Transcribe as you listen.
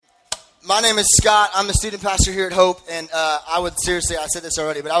My name is Scott. I'm the student pastor here at Hope, and I said this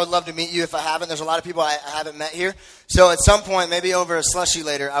already, but I would love to meet you if I haven't. There's a lot of people I haven't met here. So at some point, maybe over a slushie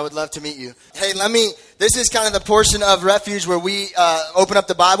later, I would love to meet you. Hey, this is kind of the portion of Refuge where we open up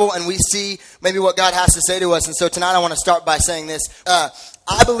the Bible and we see maybe what God has to say to us. And so tonight I want to start by saying this.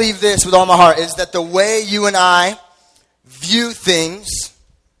 I believe this with all my heart, is that the way you and I view things,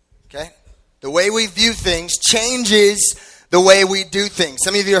 okay, the way we view things changes the way we do things.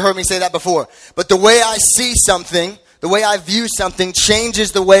 Some of you have heard me say that before. But the way I see something, the way I view something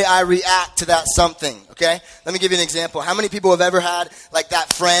changes the way I react to that something, okay? Let me give you an example. How many people have ever had like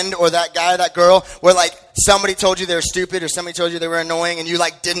that friend or that guy or that girl where like somebody told you they were stupid or somebody told you they were annoying and you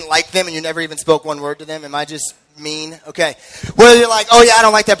like didn't like them and you never even spoke one word to them? Am I just mean? Okay. Where you're like, oh yeah, I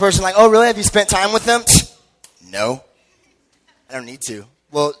don't like that person. Like, oh really? Have you spent time with them? No. I don't need to.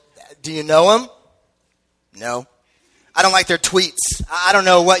 Well, do you know them? No. I don't like their tweets. I don't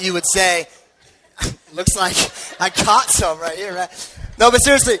know what you would say. Looks like I caught some right here, right? No, but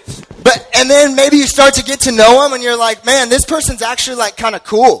seriously. And then maybe you start to get to know them and you're like, man, this person's actually like kind of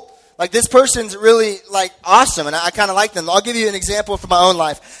cool. Like this person's really like awesome and I kind of like them. I'll give you an example from my own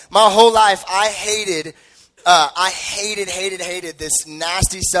life. My whole life I hated this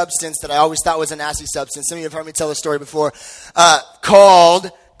nasty substance that I always thought was a nasty substance. Some of you have heard me tell this story before, called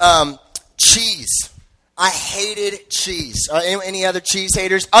cheese. I hated cheese. Any other cheese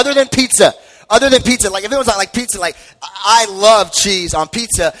haters? Other than pizza. Like if it was not like pizza, like I love cheese on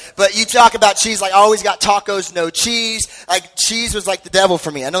pizza, but you talk about cheese, like I always got tacos, no cheese. Like cheese was like the devil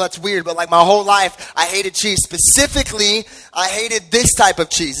for me. I know that's weird, but like my whole life, I hated cheese. Specifically, I hated this type of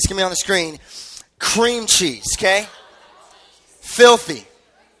cheese. It's going to be on the screen. Cream cheese, okay? Filthy.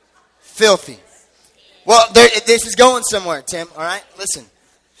 Well, this is going somewhere, Tim, all right? Listen.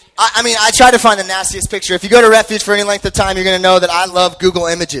 I try to find the nastiest picture. If you go to Refuge for any length of time, you're going to know that I love Google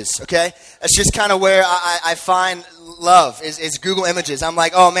Images, okay? That's just kind of where I find love is Google Images. I'm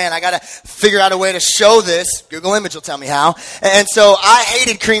like, oh man, I got to figure out a way to show this. Google Image will tell me how. And so I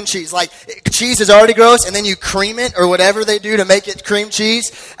hated cream cheese. Like, cheese is already gross, and then you cream it or whatever they do to make it cream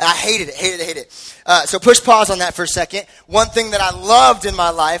cheese. I hated it. So push pause on that for a second. One thing that I loved in my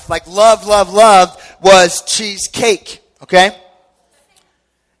life, like loved, was cheesecake, okay?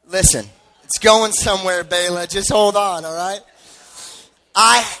 Listen, it's going somewhere, Bela. Just hold on, all right?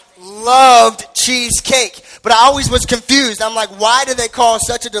 I loved cheesecake, but I always was confused. I'm like, why do they call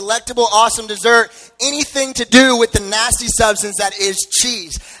such a delectable, awesome dessert anything to do with the nasty substance that is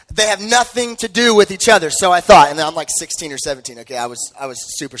cheese? They have nothing to do with each other, so I thought. And then I'm like 16 or 17, okay? I was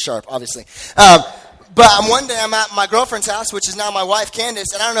super sharp, obviously. But one day I'm at my girlfriend's house, which is now my wife,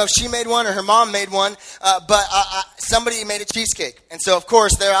 Candace, and I don't know if she made one or her mom made one, but somebody made a cheesecake. And so, of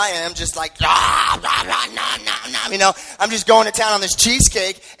course, there I am, just like, you know, I'm just going to town on this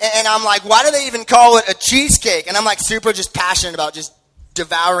cheesecake, and I'm like, why do they even call it a cheesecake? And I'm like super just passionate about just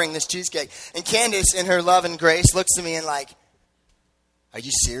devouring this cheesecake. And Candace, in her love and grace, looks at me and like, are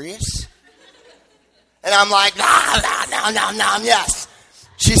you serious? And I'm like, no, yes.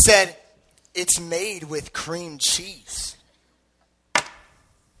 She said, it's made with cream cheese.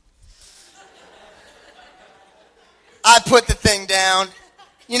 I put the thing down,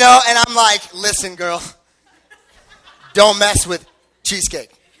 you know, and I'm like, listen, girl, don't mess with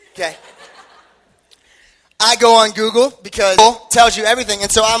cheesecake, okay? I go on Google because Google tells you everything,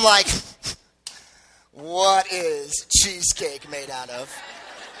 and so I'm like, what is cheesecake made out of?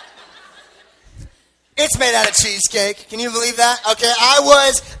 It's made out of cheesecake. Can you believe that? Okay,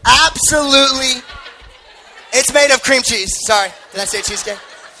 it's made of cream cheese. Sorry, did I say cheesecake?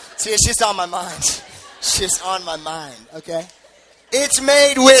 See, it's just on my mind. It's just on my mind, okay? It's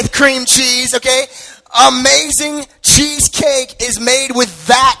made with cream cheese, okay? Amazing cheesecake is made with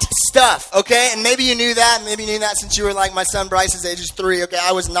that stuff, okay? And maybe you knew that. Maybe you knew that since you were like my son Bryce's age is 3, okay?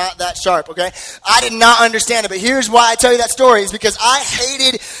 I was not that sharp, okay? I did not understand it, but here's why I tell you that story is because I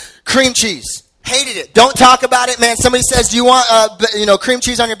hated cream cheese. Hated it. Don't talk about it, man. Somebody says, do you want, cream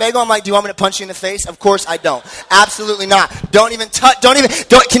cheese on your bagel? I'm like, do you want me to punch you in the face? Of course I don't. Absolutely not.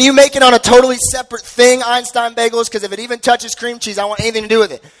 Can you make it on a totally separate thing, Einstein bagels? Because if it even touches cream cheese, I don't want anything to do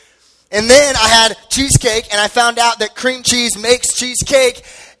with it. And then I had cheesecake, and I found out that cream cheese makes cheesecake,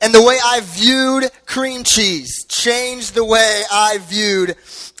 and the way I viewed cream cheese changed the way I viewed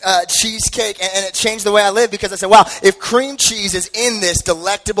cheesecake, and it changed the way I live because I said, wow, if cream cheese is in this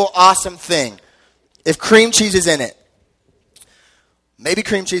delectable, awesome thing, if cream cheese is in it, maybe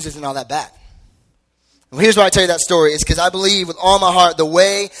cream cheese isn't all that bad. Well, here's why I tell you that story, is because I believe with all my heart the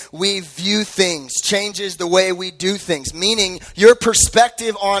way we view things changes the way we do things. Meaning your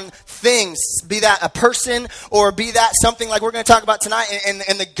perspective on things, be that a person or be that something like we're going to talk about tonight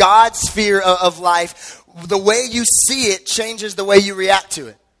in the God sphere of life, the way you see it changes the way you react to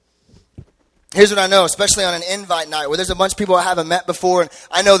it. Here's what I know, especially on an invite night where there's a bunch of people I haven't met before, and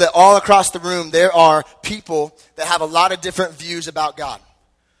I know that all across the room there are people that have a lot of different views about God.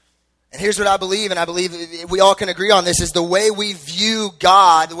 And here's what I believe, and I believe we all can agree on this, is the way we view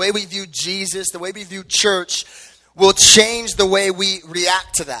God, the way we view Jesus, the way we view church will change the way we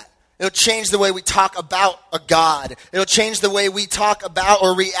react to that. It'll change the way we talk about a God. It'll change the way we talk about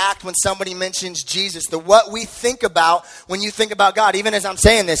or react when somebody mentions Jesus. What we think about when you think about God. Even as I'm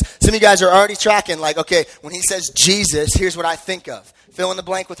saying this, some of you guys are already tracking like, okay, when he says Jesus, here's what I think of. Fill in the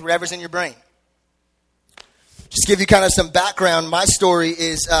blank with whatever's in your brain. Just give you kind of some background. My story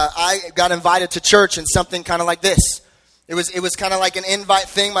is I got invited to church in something kind of like this. It was kind of like an invite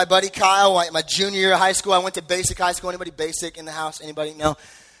thing. My buddy Kyle, my junior year of high school, I went to basic high school. Anybody basic in the house? Anybody? No?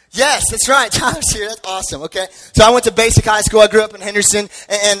 Yes, that's right. Tyler's here. That's awesome. Okay. So I went to basic high school. I grew up in Henderson.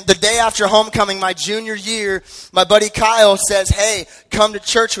 And the day after homecoming, my junior year, my buddy Kyle says, hey, come to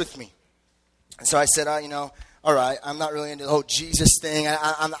church with me. And so I said, all right, I'm not really into the whole Jesus thing.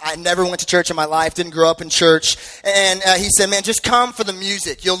 I never went to church in my life, didn't grow up in church. And he said, man, just come for the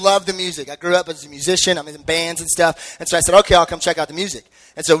music. You'll love the music. I grew up as a musician. I'm in bands and stuff. And so I said, okay, I'll come check out the music.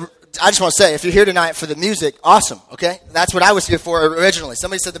 And so I just want to say, if you're here tonight for the music, awesome, okay? That's what I was here for originally.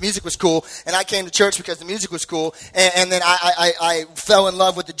 Somebody said the music was cool, and I came to church because the music was cool. And then I fell in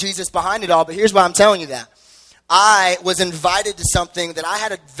love with the Jesus behind it all. But here's why I'm telling you that. I was invited to something that I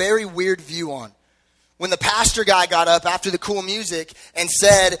had a very weird view on. When the pastor guy got up after the cool music and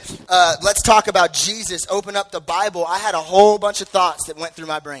said, let's talk about Jesus, open up the Bible, I had a whole bunch of thoughts that went through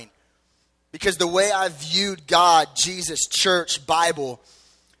my brain. Because the way I viewed God, Jesus, church, Bible,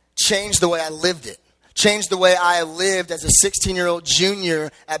 changed the way I lived it. Changed the way I lived as a 16-year-old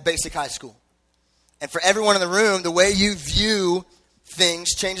junior at basic high school. And for everyone in the room, the way you view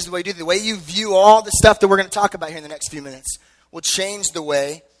things changes the way you do it. The way you view all the stuff that we're going to talk about here in the next few minutes will change the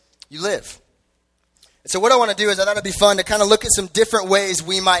way you live. And so what I want to do is I thought it'd be fun to kind of look at some different ways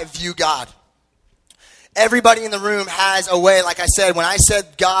we might view God. Everybody in the room has a way, like I said, when I said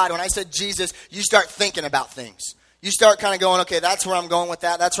God, when I said Jesus, you start thinking about things. You start kind of going, okay, that's where I'm going with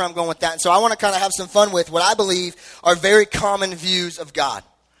that, that's where I'm going with that. And so I want to kind of have some fun with what I believe are very common views of God.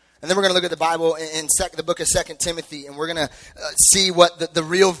 And then we're going to look at the Bible in the book of 2 Timothy, and we're going to see what the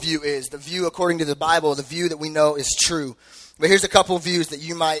real view is, the view according to the Bible, the view that we know is true. But here's a couple of views that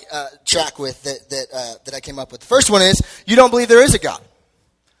you might track with that I came up with. The first one is, you don't believe there is a God.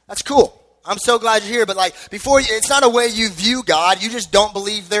 That's cool. I'm so glad you're here. But it's not a way you view God. You just don't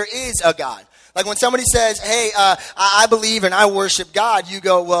believe there is a God. Like when somebody says, hey, I believe and I worship God, you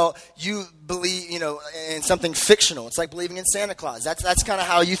go, well, you believe, in something fictional. It's like believing in Santa Claus. That's kind of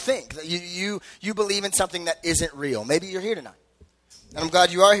how you think. You believe in something that isn't real. Maybe you're here tonight. And I'm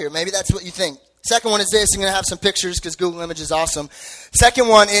glad you are here. Maybe that's what you think. Second one is this. I'm going to have some pictures because Google Image is awesome. Second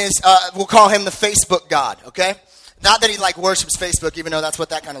one is, we'll call him the Facebook God, okay? Not that he worships Facebook, even though that's what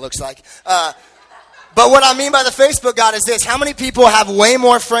that kind of looks like. But what I mean by the Facebook God is this. How many people have way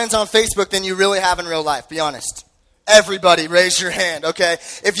more friends on Facebook than you really have in real life? Be honest. Everybody, raise your hand, okay?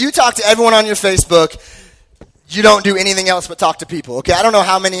 If you talk to everyone on your Facebook, you don't do anything else but talk to people, okay? I don't know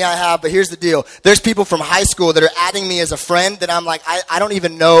how many I have, but here's the deal. There's people from high school that are adding me as a friend that I'm like, I don't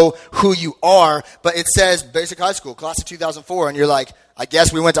even know who you are, but it says basic high school, class of 2004, and you're like, I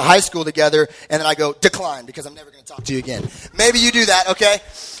guess we went to high school together, and then I go, decline, because I'm never going to talk to you again. Maybe you do that, okay?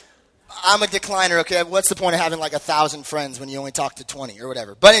 I'm a decliner, okay? What's the point of having 1,000 friends when you only talk to 20 or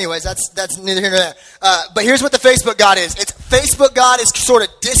whatever? But anyways, that's neither here nor there. But here's what the Facebook God is. Facebook God is sort of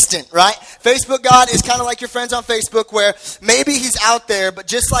distant, right? Facebook God is kind of like your friends on Facebook where maybe he's out there, but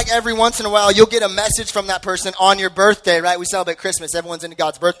just like every once in a while, you'll get a message from that person on your birthday, right? We celebrate Christmas. Everyone's into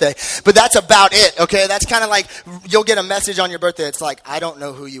God's birthday. But that's about it, okay? That's kind of like you'll get a message on your birthday. It's like, I don't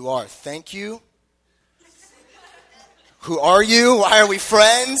know who you are. Thank you. Who are you? Why are we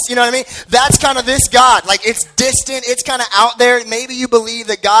friends? You know what I mean? That's kind of this God. It's distant. It's kind of out there. Maybe you believe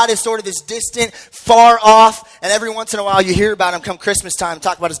that God is sort of this distant, far off, and every once in a while you hear about him come Christmas time and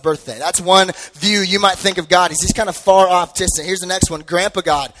talk about his birthday. That's one view you might think of God. He's just kind of far off, distant. Here's the next one, Grandpa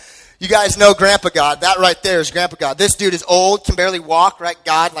God. You guys know Grandpa God. That right there is Grandpa God. This dude is old, can barely walk, right?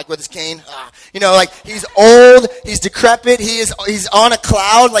 God, with his cane. He's old, he's decrepit, he's on a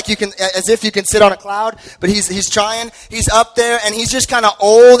cloud, as if you can sit on a cloud, but he's trying. He's up there, and he's just kind of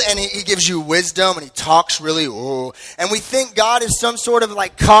old, and he gives you wisdom, and he talks really, and we think God is some sort of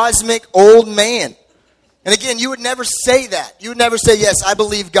cosmic old man. And again, you would never say that. You would never say, yes, I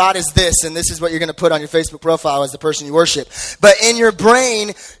believe God is this, and this is what you're going to put on your Facebook profile as the person you worship. But in your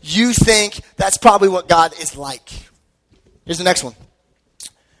brain, you think that's probably what God is like. Here's the next one.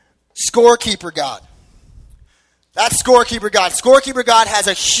 Scorekeeper God. That's Scorekeeper God. Scorekeeper God has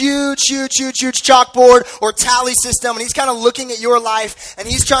a huge chalkboard or tally system, and he's kind of looking at your life, and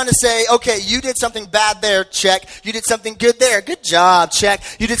he's trying to say, okay, you did something bad there, check. You did something good there, good job, check.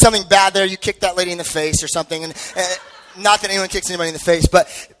 You did something bad there, you kicked that lady in the face or something, and not that anyone kicks anybody in the face, but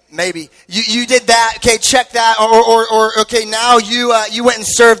maybe. You did that, okay, check that, or okay, now you went and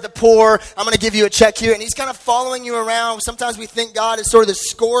served the poor, I'm going to give you a check here, and he's kind of following you around. Sometimes we think God is sort of the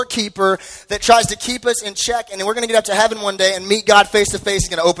scorekeeper that tries to keep us in check, and then we're going to get up to heaven one day and meet God face to face. He's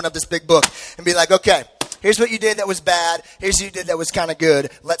going to open up this big book and be like, okay, here's what you did that was bad, here's what you did that was kind of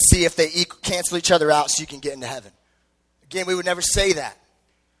good, let's see if they cancel each other out so you can get into heaven. Again, we would never say that.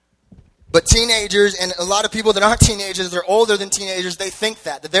 But teenagers, and a lot of people that aren't teenagers, they're older than teenagers, they think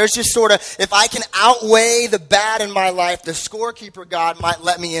that there's just sort of, if I can outweigh the bad in my life, the scorekeeper God might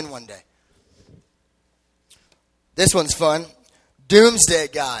let me in one day. This one's fun. Doomsday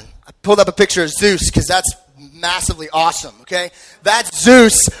God. I pulled up a picture of Zeus because that's massively awesome, okay? That's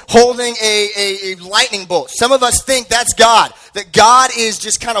Zeus holding a lightning bolt. Some of us think that's God, that God is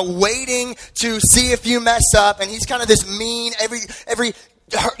just kind of waiting to see if you mess up, and he's kind of this mean, every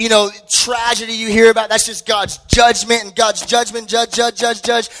tragedy you hear about, that's just God's judgment, and God's judgment, judge.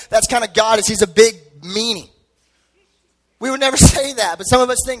 That's kind of God, is he's a big meanie. We would never say that, but some of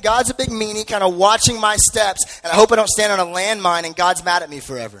us think God's a big meanie, kind of watching my steps, and I hope I don't stand on a landmine and God's mad at me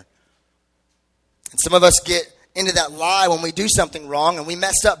forever. And some of us get into that lie when we do something wrong and we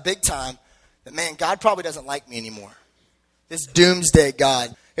messed up big time, that man, God probably doesn't like me anymore. This doomsday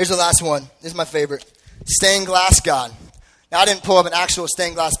God. Here's the last one. This is my favorite. Stained glass God. Now, I didn't pull up an actual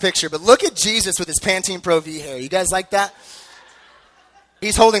stained glass picture, but look at Jesus with his Pantene Pro V hair. You guys like that?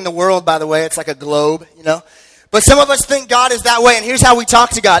 He's holding the world, by the way. It's like a globe, you know. But some of us think God is that way, and here's how we talk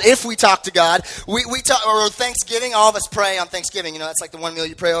to God. If we talk to God, we talk, or Thanksgiving, all of us pray on Thanksgiving. You know, that's like the one meal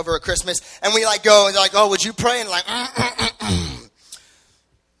you pray over at Christmas. And we like go, and they're like, oh, would you pray? And like,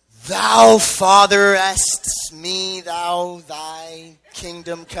 Thou fatherest me, thou thy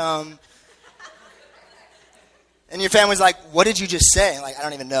kingdom come. And your family's like, what did you just say? Like, I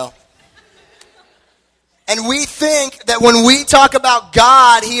don't even know. And we think that when we talk about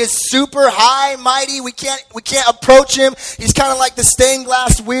God, he is super high, mighty. We can't approach him. He's kind of like the stained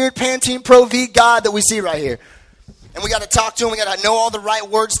glass, weird Pantene Pro V God that we see right here. And we got to talk to him. We got to know all the right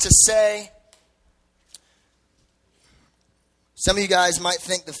words to say. Some of you guys might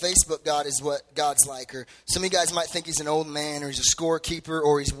think the Facebook God is what God's like. Or some of you guys might think he's an old man, or he's a scorekeeper,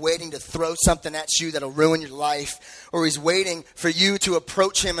 or he's waiting to throw something at you that'll ruin your life. Or he's waiting for you to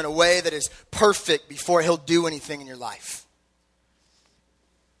approach him in a way that is perfect before he'll do anything in your life.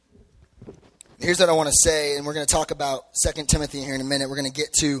 Here's what I want to say, and we're going to talk about 2 Timothy here in a minute. We're going to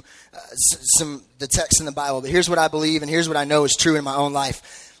get to the text in the Bible. But here's what I believe, and here's what I know is true in my own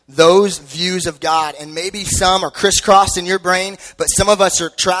life. Those views of God, and maybe some are crisscrossed in your brain, but some of us are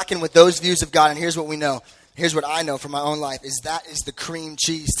tracking with those views of God, and here's what we know. Here's what I know from my own life, is that is the cream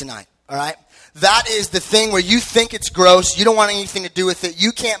cheese tonight, all right? That is the thing where you think it's gross, you don't want anything to do with it,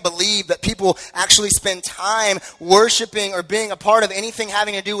 you can't believe that people actually spend time worshiping or being a part of anything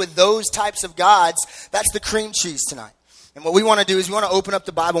having to do with those types of gods. That's the cream cheese tonight. And what we want to do is we want to open up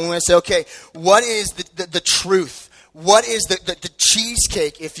the Bible and we want to say, okay, what is the truth? What is the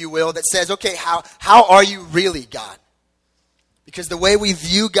cheesecake, if you will, that says, okay, how are you really God? Because the way we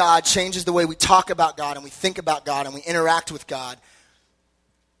view God changes the way we talk about God and we think about God and we interact with God.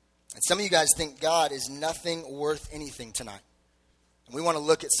 And some of you guys think God is nothing worth anything tonight. And we want to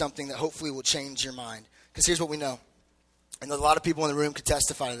look at something that hopefully will change your mind. Because here's what we know. And a lot of people in the room could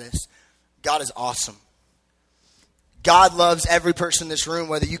testify to this. God is awesome. God loves every person in this room,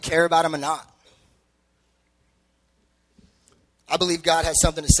 whether you care about him or not. I believe God has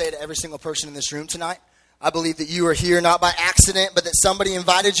something to say to every single person in this room tonight. I believe that you are here not by accident, but that somebody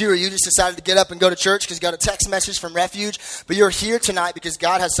invited you, or you just decided to get up and go to church because you got a text message from Refuge. But you're here tonight because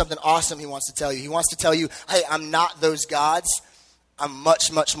God has something awesome he wants to tell you. He wants to tell you, hey, I'm not those gods. I'm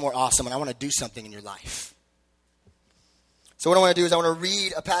much, much more awesome, and I want to do something in your life. So what I want to do is I want to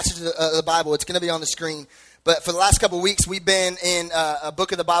read a passage of the Bible. It's going to be on the screen. But for the last couple of weeks, we've been in a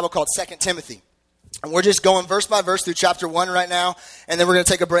book of the Bible called 2 Timothy. And we're just going verse by verse through chapter 1 right now, and then we're going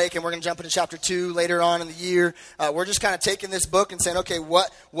to take a break, and we're going to jump into chapter 2 later on in the year. We're just kind of taking this book and saying, okay, what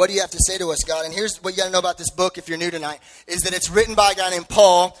do you have to say to us, God? And here's what you got to know about this book if you're new tonight, is that it's written by a guy named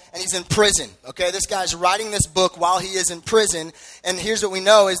Paul, and he's in prison, okay? This guy's writing this book while he is in prison, and here's what we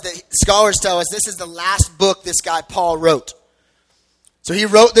know is that scholars tell us this is the last book this guy Paul wrote. So he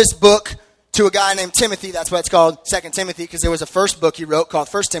wrote this book to a guy named Timothy. That's why it's called 2 Timothy, because there was a first book he wrote called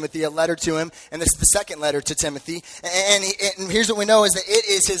 1 Timothy, a letter to him, and this is the second letter to Timothy. And here's what we know is that it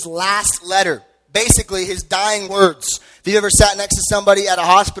is his last letter, basically his dying words. If you've ever sat next to somebody at a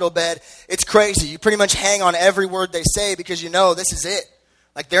hospital bed, it's crazy. You pretty much hang on every word they say because you know this is it.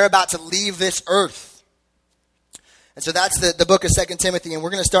 Like they're about to leave this earth. And so that's the book of 2 Timothy, and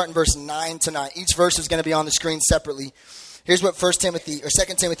we're going to start in verse 9 tonight. Each verse is going to be on the screen separately. Here's what 2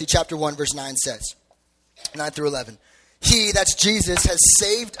 Timothy chapter 1, verse 9 says, 9 through 11. He, that's Jesus, has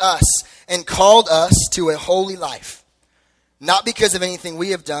saved us and called us to a holy life, not because of anything we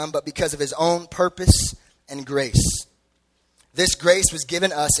have done, but because of his own purpose and grace. This grace was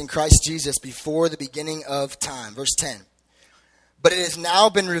given us in Christ Jesus before the beginning of time. Verse 10. But it has now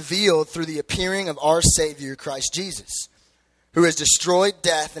been revealed through the appearing of our Savior, Christ Jesus, who has destroyed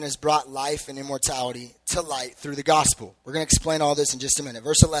death and has brought life and immortality to light through the gospel. We're going to explain all this in just a minute.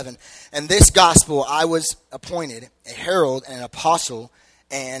 Verse 11, and this gospel I was appointed a herald and an apostle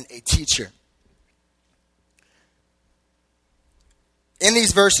and a teacher. In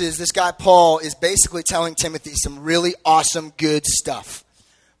these verses, this guy Paul is basically telling Timothy some really awesome, good stuff.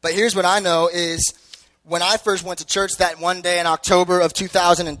 But here's what I know is when I first went to church that one day in October of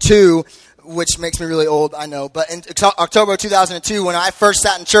 2002, which makes me really old, I know. But in October of 2002, when I first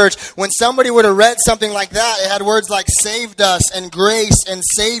sat in church, when somebody would have read something like that, it had words like saved us and grace and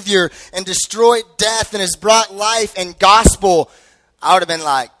savior and destroyed death and has brought life and gospel, I would have been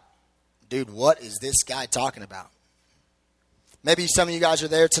like, dude, what is this guy talking about? Maybe some of you guys are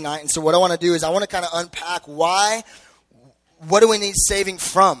there tonight. And so what I want to do is I want to kind of unpack what do we need saving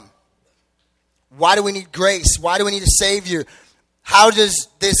from? Why do we need grace? Why do we need a savior? How does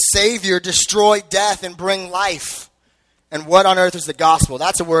this Savior destroy death and bring life? And what on earth is the gospel?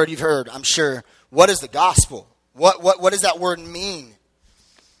 That's a word you've heard, I'm sure. What is the gospel? What does that word mean?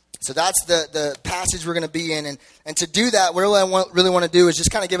 So that's the passage we're going to be in. And to do that, what I really want to do is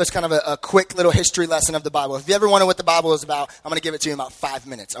just kind of give us kind of a quick little history lesson of the Bible. If you ever wonder what the Bible is about, I'm going to give it to you in about 5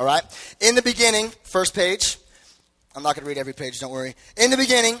 minutes, all right? In the beginning, first page. I'm not going to read every page, don't worry. In the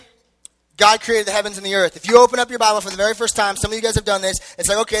beginning, God created the heavens and the earth. If you open up your Bible for the very first time, some of you guys have done this. It's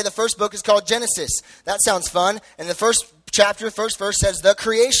like, okay, the first book is called Genesis. That sounds fun. And the first chapter, first verse says the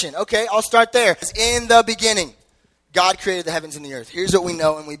creation. Okay, I'll start there. It's in the beginning, God created the heavens and the earth. Here's what we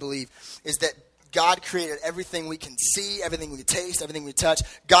know and we believe, is that God created everything we can see, everything we taste, everything we touch.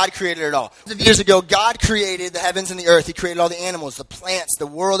 God created it all. Years ago, God created the heavens and the earth. He created all the animals, the plants, the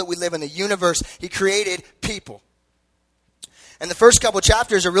world that we live in, the universe. He created people. And the first couple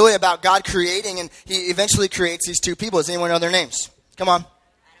chapters are really about God creating, and he eventually creates these two people. Does anyone know their names? Come on.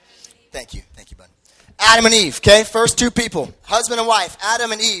 Thank you, bud. Adam and Eve, okay? First two people, husband and wife,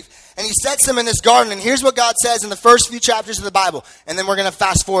 Adam and Eve. And he sets them in this garden, and here's what God says in the first few chapters of the Bible. And then we're going to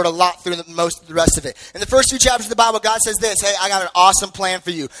fast forward a lot through most of the rest of it. In the first few chapters of the Bible, God says this, hey, I got an awesome plan for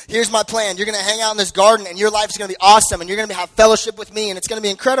you. Here's my plan. You're going to hang out in this garden, and your life is going to be awesome, and you're going to have fellowship with me, and it's going to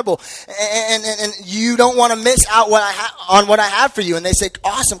be incredible. And you don't want to miss out on what I have for you. And they say,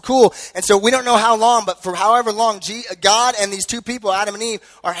 awesome, cool. And so we don't know how long, but for however long, God and these two people, Adam and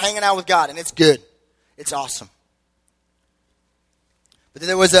Eve, are hanging out with God, and it's good. It's awesome. But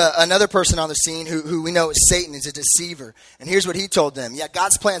there was another person on the scene who we know is Satan, is a deceiver. And here's what he told them. Yeah,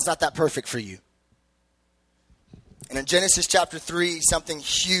 God's plan's not that perfect for you. And in Genesis chapter 3, something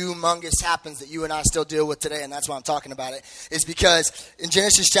humongous happens that you and I still deal with today, and that's why I'm talking about it, is because in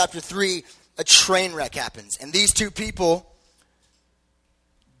Genesis chapter 3, a train wreck happens. And these two people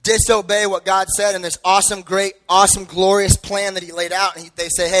disobey what God said in this awesome, great, awesome, glorious plan that he laid out. And they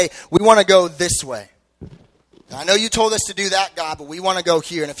say, hey, we want to go this way. I know you told us to do that, God, but we want to go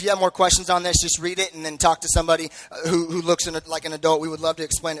here. And if you have more questions on this, just read it and then talk to somebody who looks like an adult. We would love to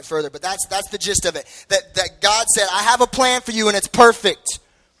explain it further. But that's the gist of it. That God said, I have a plan for you and it's perfect.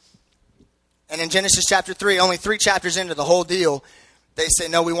 And in Genesis chapter 3, only 3 chapters into the whole deal, they say,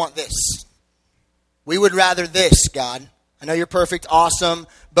 no, we want this. We would rather this, God. I know you're perfect, awesome,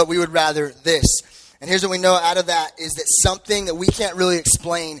 but we would rather this. And here's what we know out of that is that something that we can't really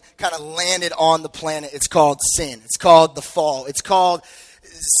explain kind of landed on the planet. It's called sin. It's called the fall. It's called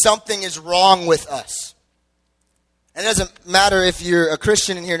something is wrong with us. And it doesn't matter if you're a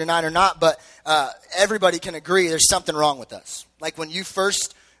Christian in here tonight or not, but everybody can agree there's something wrong with us. Like when you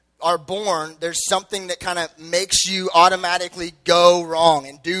first are born, there's something that kind of makes you automatically go wrong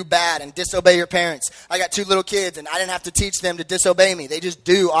and do bad and disobey your parents. I got 2 little kids, and I didn't have to teach them to disobey me. They just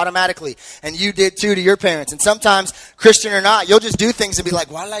do automatically. And you did too to your parents. And sometimes, Christian or not, you'll just do things and be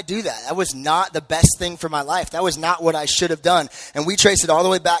like, why did I do that? That was not the best thing for my life. That was not what I should have done. And we trace it all the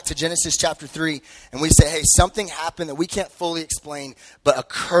way back to Genesis chapter 3. And we say, hey, something happened that we can't fully explain, but a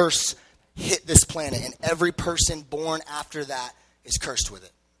curse hit this planet. And every person born after that is cursed with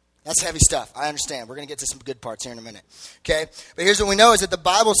it. That's heavy stuff. I understand. We're going to get to some good parts here in a minute. Okay? But here's what we know is that the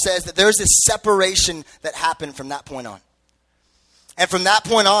Bible says that there's this separation that happened from that point on. And from that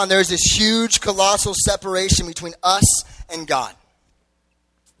point on, there's this huge, colossal separation between us and God.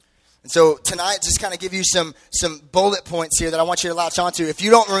 And so tonight, just kind of give you some bullet points here that I want you to latch onto. If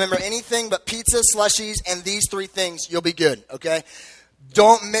you don't remember anything but pizza, slushies, and these 3 things, you'll be good. Okay?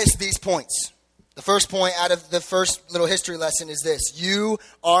 Don't miss these points. The first point out of the first little history lesson is this. You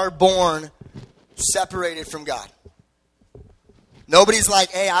are born separated from God. Nobody's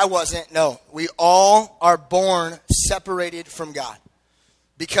like, hey, I wasn't. No, we all are born separated from God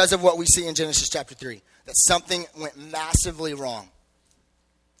because of what we see in Genesis chapter 3, that something went massively wrong.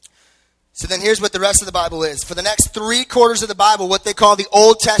 So then here's what the rest of the Bible is. For the next 3 quarters of the Bible, what they call the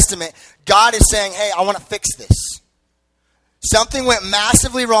Old Testament, God is saying, hey, I want to fix this. Something went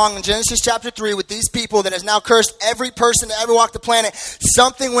massively wrong in Genesis chapter 3 with these people that has now cursed every person that ever walked the planet.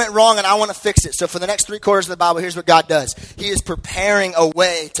 Something went wrong and I want to fix it. So for the next 3 quarters of the Bible, here's what God does. He is preparing a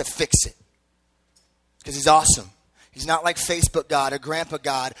way to fix it. Because he's awesome. He's not like Facebook God or Grandpa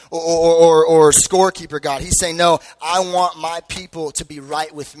God or scorekeeper God. He's saying, no, I want my people to be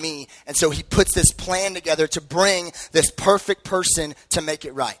right with me. And so he puts this plan together to bring this perfect person to make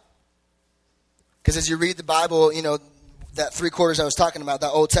it right. Because as you read the Bible, you know, that 3 quarters I was talking about,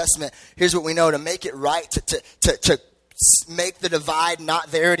 that Old Testament, here's what we know. To make it right, to make the divide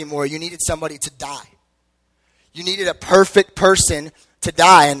not there anymore, you needed somebody to die. You needed a perfect person to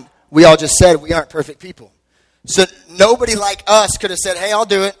die. And we all just said we aren't perfect people. So nobody like us could have said, hey, I'll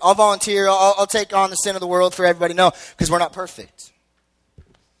do it. I'll volunteer. I'll take on the sin of the world for everybody. No, because we're not perfect.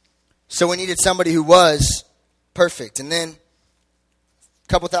 So we needed somebody who was perfect. And then a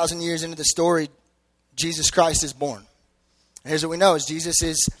couple thousand years into the story, Jesus Christ is born. And here's what we know is Jesus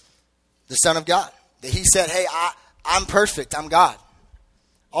is the Son of God. That he said, hey, I'm perfect. I'm God.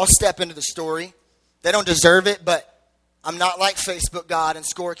 I'll step into the story. They don't deserve it, but I'm not like Facebook God and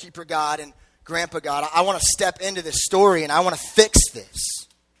scorekeeper God and Grandpa God. I want to step into this story and I want to fix this.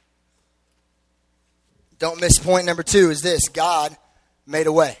 Don't miss point number 2 is this. God made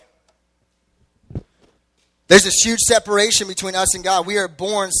a way. There's this huge separation between us and God. We are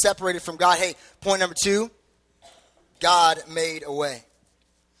born separated from God. Hey, point number 2. God made a way.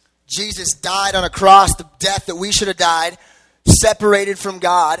 Jesus died on a cross, the death that we should have died, separated from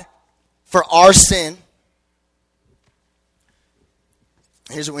God for our sin.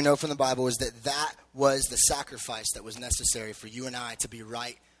 Here's what we know from the Bible is that was the sacrifice that was necessary for you and I to be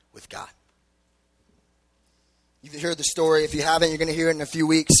right with God. You've heard the story. If you haven't, you're going to hear it in a few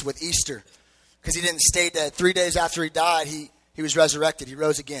weeks with Easter. Because he didn't stay dead. 3 days after he died, he was resurrected. He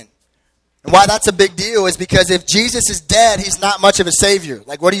rose again. And why that's a big deal is because if Jesus is dead, he's not much of a savior.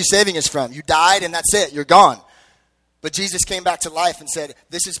 Like, what are you saving us from? You died and that's it. You're gone. But Jesus came back to life and said,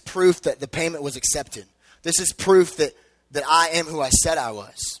 this is proof that the payment was accepted. This is proof that I am who I said I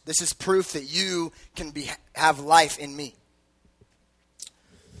was. This is proof that you can have life in me.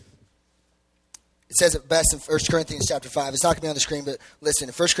 It says it best in 1 Corinthians chapter 5. It's not going to be on the screen, but listen.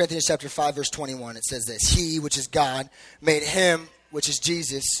 In 1 Corinthians chapter 5, verse 21, it says this. He, which is God, made him, which is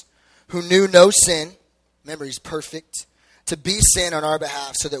Jesus, who knew no sin, remember he's perfect, to be sin on our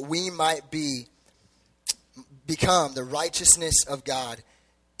behalf so that we might become the righteousness of God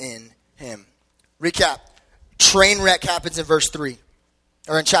in him. Recap. Train wreck happens in verse 3.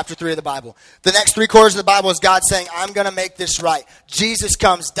 Or in chapter 3 of the Bible. The next 3 quarters of the Bible is God saying, I'm going to make this right. Jesus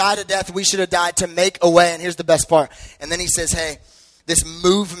comes, died a death we should have died to make a way. And here's the best part. And then he says, hey, this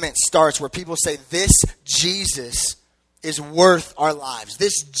movement starts where people say, this Jesus is worth our lives.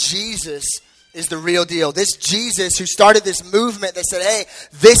 This Jesus is the real deal. This Jesus who started this movement that said, hey,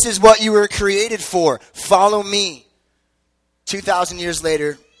 this is what you were created for. Follow me. 2,000 years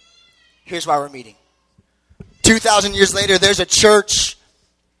later, here's why we're meeting. 2,000 years later, there's a church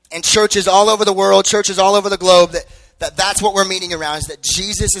and churches all over the world, churches all over the globe, that's what we're meeting around, is that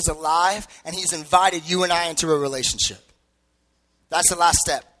Jesus is alive and he's invited you and I into a relationship. That's the last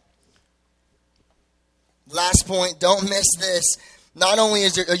step. Last point, don't miss this. Not only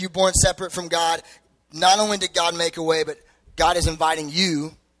are you born separate from God, not only did God make a way, but God is inviting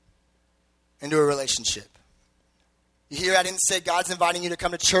you into a relationship. You hear I didn't say God's inviting you to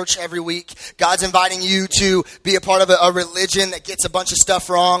come to church every week. God's inviting you to be a part of a religion that gets a bunch of stuff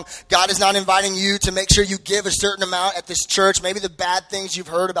wrong. God is not inviting you to make sure you give a certain amount at this church. Maybe the bad things you've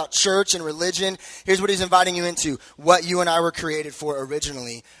heard about church and religion. Here's what he's inviting you into. What you and I were created for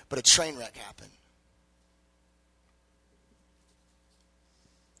originally, but a train wreck happened.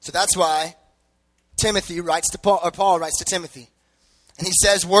 So that's why Paul writes to Timothy. And he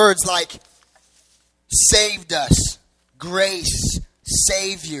says words like, saved us, grace,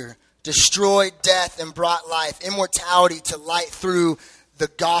 Savior, destroyed death and brought life, immortality to light through the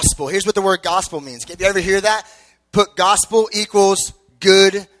gospel. Here's what the word gospel means. If you ever hear that, put gospel equals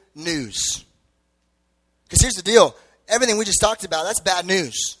good news. Because here's the deal. Everything we just talked about, that's bad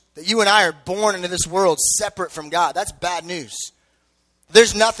news. That you and I are born into this world separate from God. That's bad news.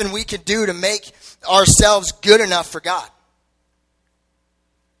 There's nothing we can do to make ourselves good enough for God.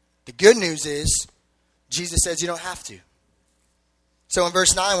 The good news is, Jesus says you don't have to. So in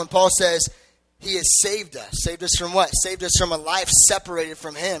verse 9, when Paul says he has saved us from what? Saved us from a life separated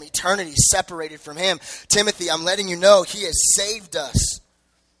from him, eternity separated from him. Timothy, I'm letting you know he has saved us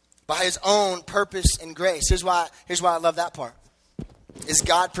by his own purpose and grace. Here's why I love that part. Is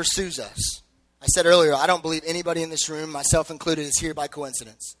God pursues us. I said earlier, I don't believe anybody in this room, myself included, is here by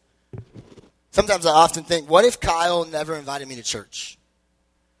coincidence. Sometimes I often think, what if Kyle never invited me to church?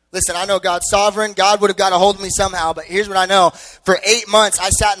 Listen, I know God's sovereign. God would have got a hold of me somehow, but here's what I know. For 8 months, I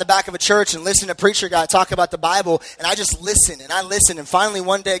sat in the back of a church and listened to a preacher guy talk about the Bible, and I just listened, and finally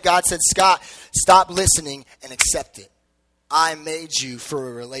one day God said, Scott, stop listening and accept it. I made you for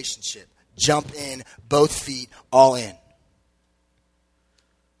a relationship. Jump in, both feet, all in.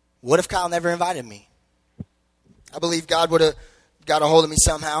 What if Kyle never invited me? I believe God would have got a hold of me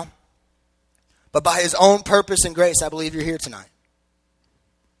somehow. But by his own purpose and grace, I believe you're here tonight.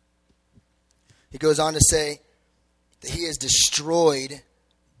 He goes on to say that he has destroyed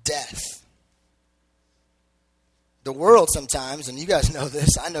death. The world sometimes, and you guys know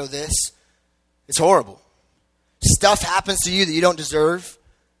this, I know this, it's horrible. Stuff happens to you that you don't deserve.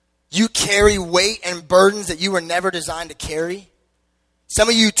 You carry weight and burdens that you were never designed to carry. Some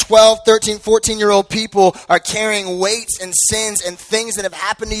of you 12, 13, 14-year-old people are carrying weights and sins and things that have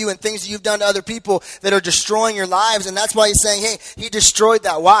happened to you and things that you've done to other people that are destroying your lives. And that's why he's saying, hey, he destroyed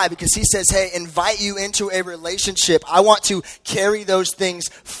that. Why? Because he says, hey, invite you into a relationship. I want to carry those things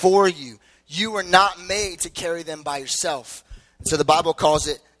for you. You were not made to carry them by yourself. So the Bible calls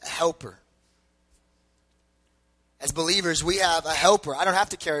it a helper. As believers, we have a helper. I don't have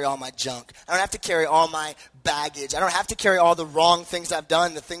to carry all my junk. I don't have to carry all my baggage. I don't have to carry all the wrong things I've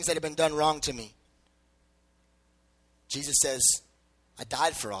done, the things that have been done wrong to me. Jesus says, I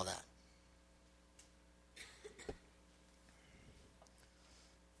died for all that.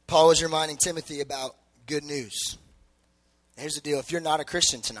 Paul was reminding Timothy about good news. Here's the deal. If you're not a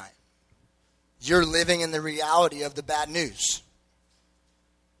Christian tonight, you're living in the reality of the bad news.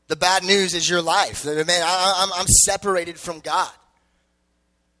 The bad news is your life. Man, I'm separated from God.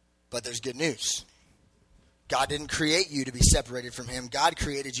 But there's good news. God didn't create you to be separated from him. God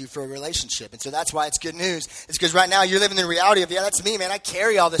created you for a relationship. And so that's why it's good news. It's because right now you're living the reality of, that's me, man. I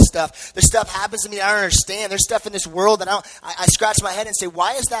carry all this stuff. This stuff happens to me I don't understand. There's stuff in this world that I scratch my head and say,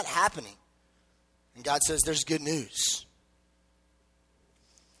 why is that happening? And God says, there's good news.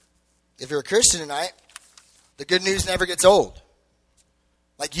 If you're a Christian tonight, the good news never gets old.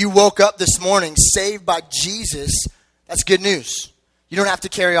 Like you woke up this morning saved by Jesus, that's good news. You don't have to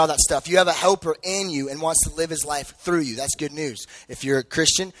carry all that stuff. You have a helper in you and wants to live his life through you. That's good news. If you're a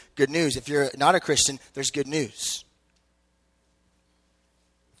Christian, good news. If you're not a Christian, there's good news.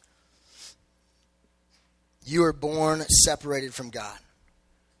 You were born separated from God.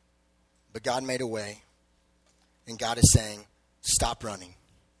 But God made a way. And God is saying, stop running.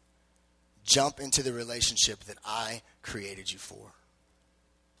 Jump into the relationship that I created you for.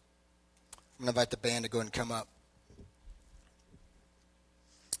 I'm going to invite the band to go and come up.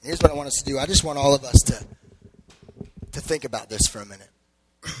 Here's what I want us to do. I just want all of us to think about this for a minute.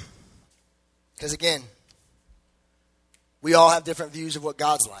 Because again, we all have different views of what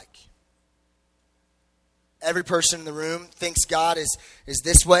God's like. Every person in the room thinks God is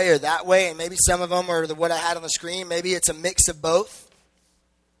this way or that way, and maybe some of them are what I had on the screen. Maybe it's a mix of both.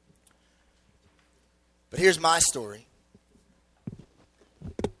 But here's my story.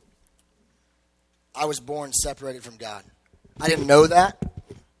 I was born separated from God. I didn't know that.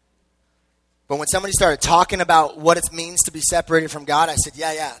 But when somebody started talking about what it means to be separated from God, I said,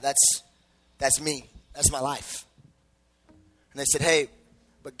 yeah, that's me. That's my life. And they said, hey,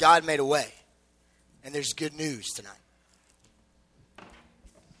 but God made a way. And there's good news tonight.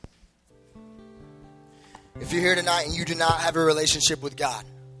 If you're here tonight and you do not have a relationship with God,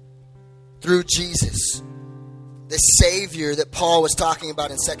 through Jesus, the Savior that Paul was talking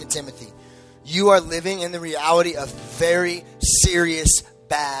about in 2 Timothy, you are living in the reality of very serious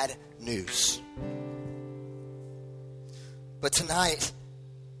bad news. But tonight,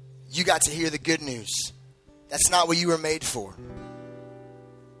 you got to hear the good news. That's not what you were made for.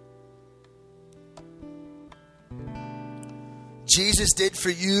 Jesus did for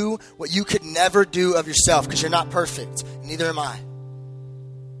you what you could never do of yourself, because you're not perfect. Neither am I.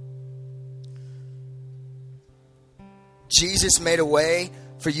 Jesus made a way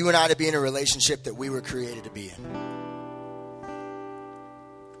for you and I to be in a relationship that we were created to be in.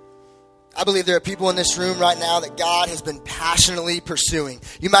 I believe there are people in this room right now that God has been passionately pursuing.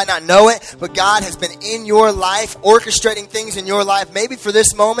 You might not know it, but God has been in your life, orchestrating things in your life, maybe for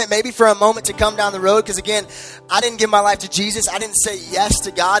this moment, maybe for a moment to come down the road. Because again, I didn't give my life to Jesus. I didn't say yes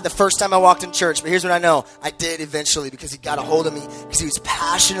to God the first time I walked in church. But here's what I know. I did eventually, because he got a hold of me, because he was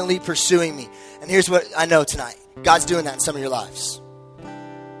passionately pursuing me. And here's what I know tonight. God's doing that in some of your lives.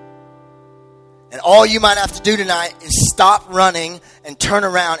 And all you might have to do tonight is stop running and turn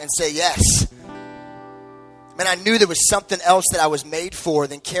around and say yes. Man, I knew there was something else that I was made for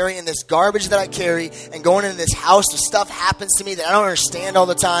than carrying this garbage that I carry and going into this house. The stuff happens to me that I don't understand all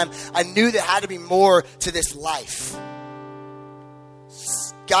the time. I knew there had to be more to this life.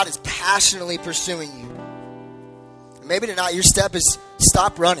 God is passionately pursuing you. Maybe tonight your step is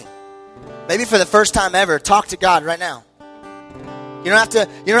stop running. Maybe for the first time ever, talk to God right now. You don't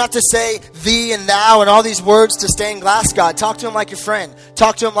have to say thee and thou and all these words to stained glass God. Talk to him like your friend.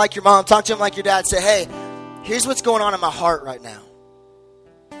 Talk to him like your mom. Talk to him like your dad. Say, hey, here's what's going on in my heart right now.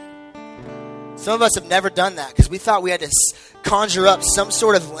 Some of us have never done that because we thought we had to conjure up some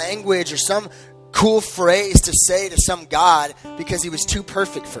sort of language or some cool phrase to say to some God because he was too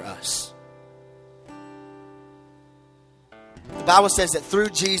perfect for us. The Bible says that through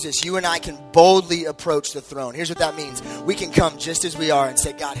Jesus, you and I can boldly approach the throne. Here's what that means. We can come just as we are and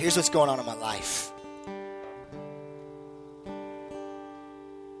say, God, here's what's going on in my life.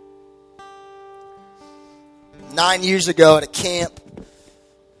 Nine years ago at a camp,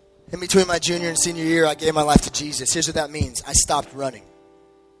 in between my junior and senior year, I gave my life to Jesus. Here's what that means. I stopped running.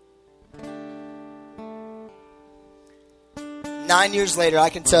 9 years later, I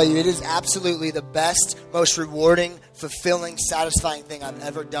can tell you it is absolutely the best, most rewarding, fulfilling, satisfying thing I've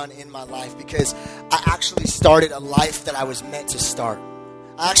ever done in my life, because I actually started a life that I was meant to start.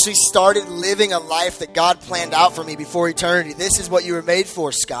 I actually started living a life that God planned out for me before eternity. This is what you were made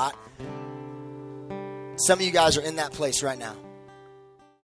for, Scott. Some of you guys are in that place right now.